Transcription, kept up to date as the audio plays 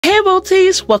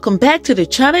Devotees, welcome back to the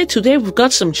channel. Today we've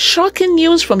got some shocking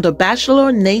news from the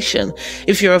Bachelor Nation.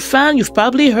 If you're a fan, you've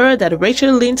probably heard that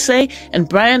Rachel, Lindsay, and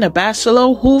Bryan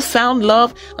Abasolo, who found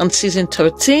love on season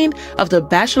 13 of The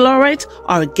Bachelorette,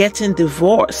 are getting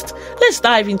divorced. Let's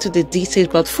dive into the details,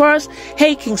 but first,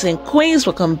 hey kings and queens,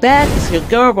 welcome back. It's your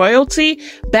girl Royalty,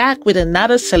 back with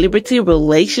another celebrity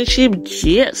relationship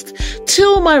gist.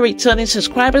 To my returning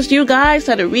subscribers, you guys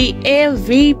are the real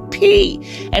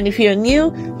MVP. And if you're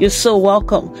new, you're so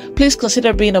welcome. Please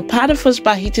consider being a part of us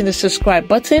by hitting the subscribe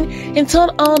button and turn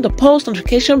on the post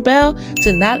notification bell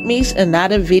to not miss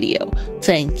another video.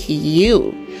 Thank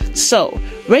you. So,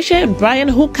 Rachel and Bryan,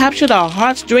 who captured our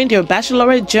hearts during their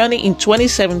Bachelorette journey in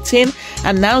 2017,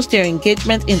 announced their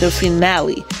engagement in the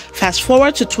finale. Fast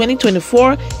forward to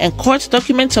 2024, and court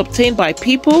documents obtained by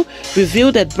People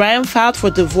revealed that Bryan filed for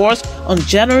divorce on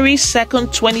January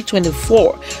 2nd,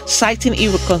 2024, citing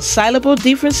irreconcilable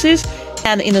differences.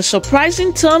 And in a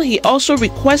surprising turn, he also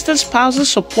requested spousal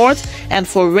support and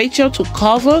for Rachel to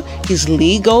cover his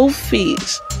legal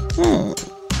fees.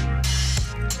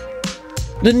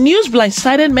 The news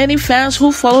blindsided many fans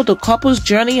who followed the couple's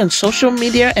journey on social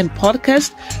media and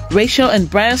podcasts. Rachel and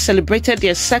Bryan celebrated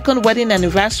their second wedding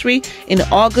anniversary in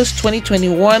August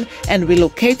 2021 and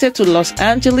relocated to Los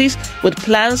Angeles with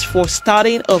plans for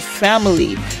starting a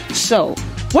family. So,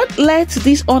 what led to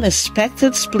this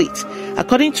unexpected split?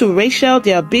 According to Rachel,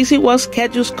 their busy work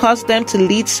schedules caused them to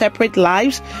lead separate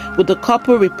lives, with the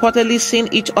couple reportedly seeing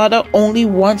each other only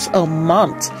once a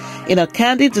month. In a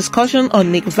candid discussion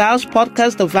on Nick Val's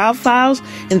podcast, The Val Files,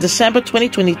 in December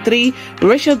 2023,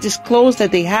 Rachel disclosed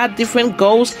that they had different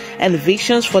goals and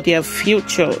visions for their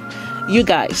future. You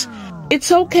guys,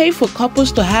 it's okay for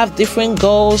couples to have different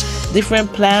goals,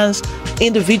 different plans,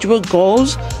 individual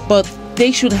goals, but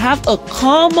they should have a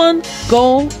common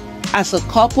goal as a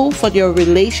couple for their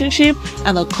relationship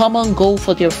and a common goal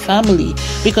for their family.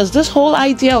 Because this whole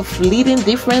idea of leading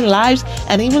different lives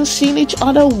and even seeing each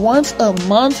other once a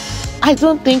month, I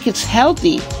don't think it's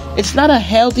healthy. It's not a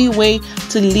healthy way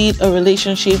to lead a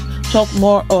relationship, talk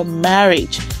more of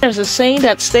marriage. There's a saying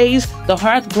that says the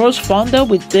heart grows fonder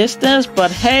with distance,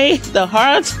 but hey, the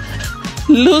heart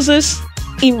loses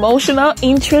emotional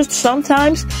interest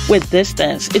sometimes with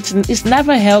distance. It's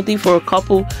never healthy for a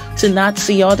couple to not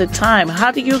see all the time.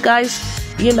 How do you guys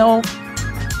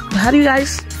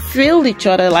feel each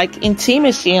other, like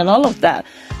intimacy and all of that?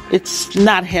 It's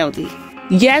not healthy.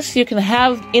 Yes, you can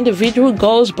have individual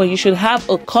goals, but you should have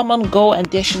a common goal and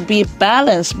there should be a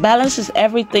balance. Balance is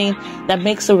everything that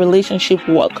makes a relationship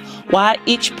work. While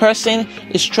each person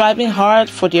is striving hard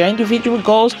for their individual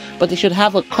goals, but they should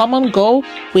have a common goal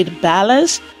with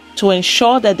balance to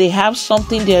ensure that they have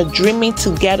something they're dreaming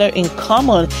together in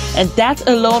common. And that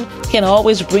alone can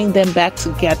always bring them back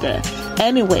together.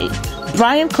 Anyway,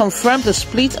 Bryan confirmed the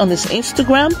split on his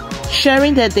Instagram,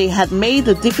 sharing that they had made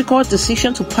the difficult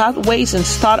decision to part ways and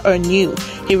start anew.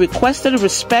 He requested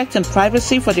respect and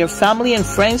privacy for their family and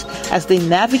friends as they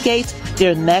navigate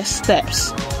their next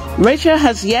steps. Rachel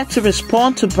has yet to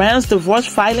respond to Bryan's divorce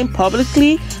filing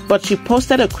publicly, but she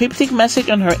posted a cryptic message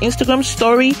on her Instagram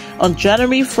story on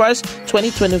January 1st,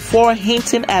 2024,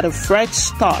 hinting at a fresh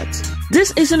start.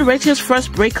 This isn't Rachel's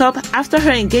first breakup. After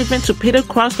her engagement to Peter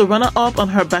Cross, the runner-up on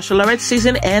her Bachelorette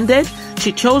season, ended,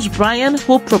 she chose Bryan,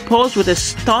 who proposed with a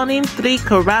stunning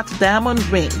 3-carat diamond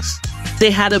rings.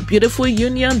 They had a beautiful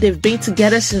union. They've been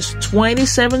together since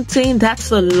 2017.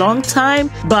 That's a long time.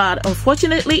 But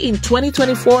unfortunately, in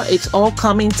 2024, it's all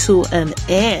coming to an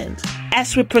end.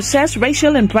 As we process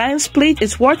Rachel and Bryan's split,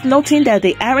 it's worth noting that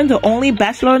they aren't the only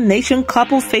Bachelor Nation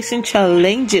couple facing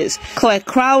challenges.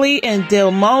 𝕊𝕦𝕓𝕐𝕘 and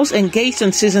𝕗𝕣𝕗𝕟𝕼𝕼, engaged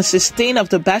on season 16 of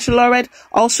The Bachelorette,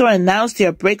 also announced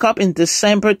their breakup in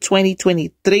December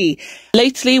 2023.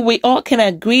 Lately, we all can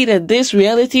agree that this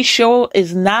reality show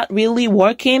is not really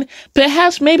working.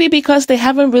 Perhaps maybe because they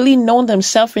haven't really known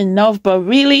themselves enough, but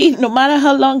really, no matter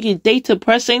how long you date a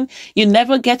person, you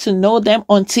never get to know them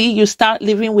until you start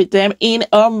living with them in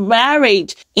a marriage.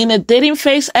 In a dating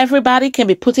phase, everybody can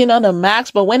be putting on a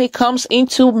mask, but when it comes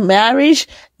into marriage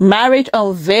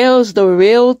unveils the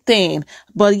real thing.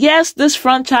 But yes, this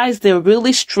franchise, they're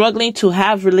really struggling to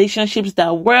have relationships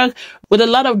that work, with a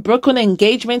lot of broken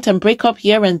engagement and breakup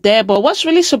here and there. But what's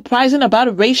really surprising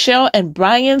about Rachel and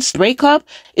Bryan's breakup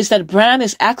is that Bryan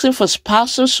is asking for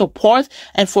spousal support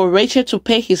and for Rachel to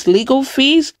pay his legal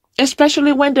fees.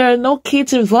 especially when there are no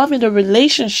kids involved in the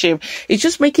relationship. It's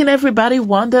just making everybody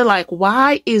wonder, like,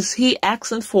 why is he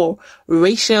asking for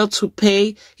Rachel to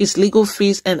pay his legal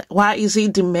fees, and why is he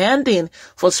demanding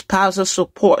for spousal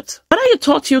support? What are your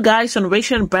thoughts, you guys, on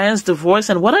Rachel and Bryan's divorce,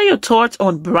 and what are your thoughts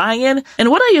on Bryan, and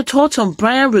what are your thoughts on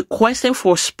Bryan requesting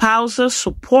for spousal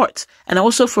support and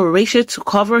also for Rachel to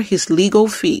cover his legal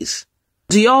fees?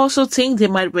 Do you also think they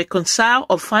might reconcile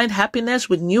or find happiness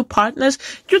with new partners?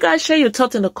 You guys share your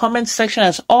thoughts in the comment section.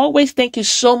 As always, thank you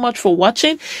so much for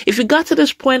watching. If you got to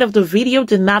this point of the video,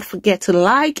 do not forget to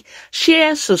like,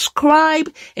 share, subscribe,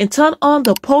 and turn on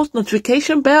the post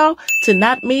notification bell to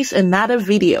not miss another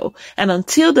video. And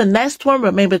until the next one,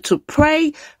 remember to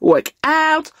pray, work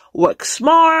out, work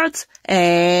smart,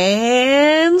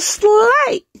 and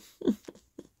slay.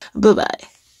 Bye-bye.